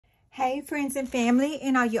Hey friends and family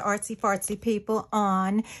and all you artsy fartsy people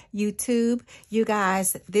on YouTube. You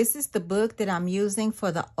guys, this is the book that I'm using for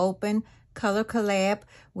the open color collab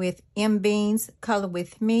with M Beans Color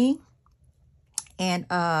With Me. And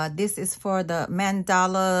this is for the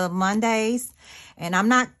Mandala Mondays. And I'm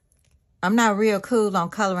not real cool on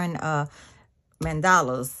coloring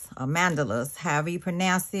mandalas or mandalas, however you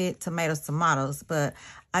pronounce it, tomatoes, but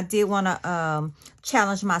I did want to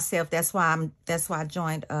challenge myself. That's why I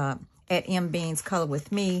joined at M Beans Color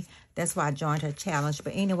With Me. That's why I joined her challenge.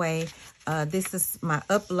 But anyway, this is my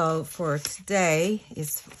upload for today.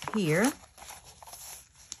 Is here.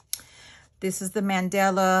 This is the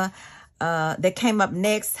mandala that came up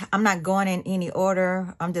next. I'm not going in any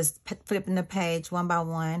order. I'm just flipping the page one by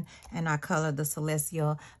one, and I color the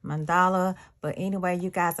celestial mandala. But anyway, you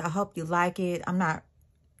guys, I hope you like it.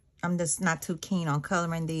 I'm just not too keen on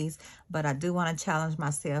coloring these, but I do want to challenge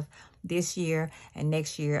myself this year and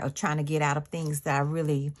next year of trying to get out of things that I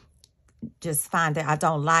really just find that I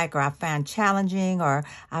don't like, or I find challenging, or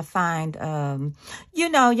I find,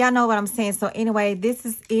 y'all know what I'm saying. So anyway, this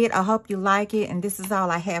is it. I hope you like it. And this is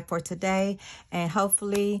all I have for today. And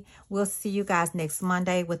hopefully we'll see you guys next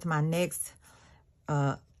Monday with my next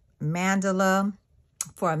mandala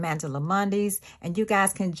for Mandala Mondays. And you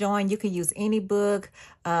guys can join. You can use any book.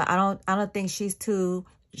 I don't think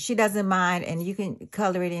she doesn't mind, and you can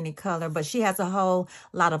color it any color, but she has a whole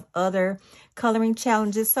lot of other coloring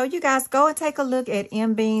challenges. So you guys go and take a look at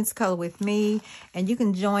M Beans Color With Me, and you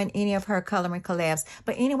can join any of her coloring collabs.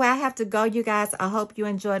 But anyway, I have to go, you guys. I hope you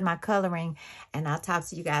enjoyed my coloring, and I'll talk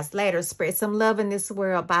to you guys later. Spread some love in this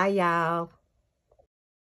world. Bye, y'all.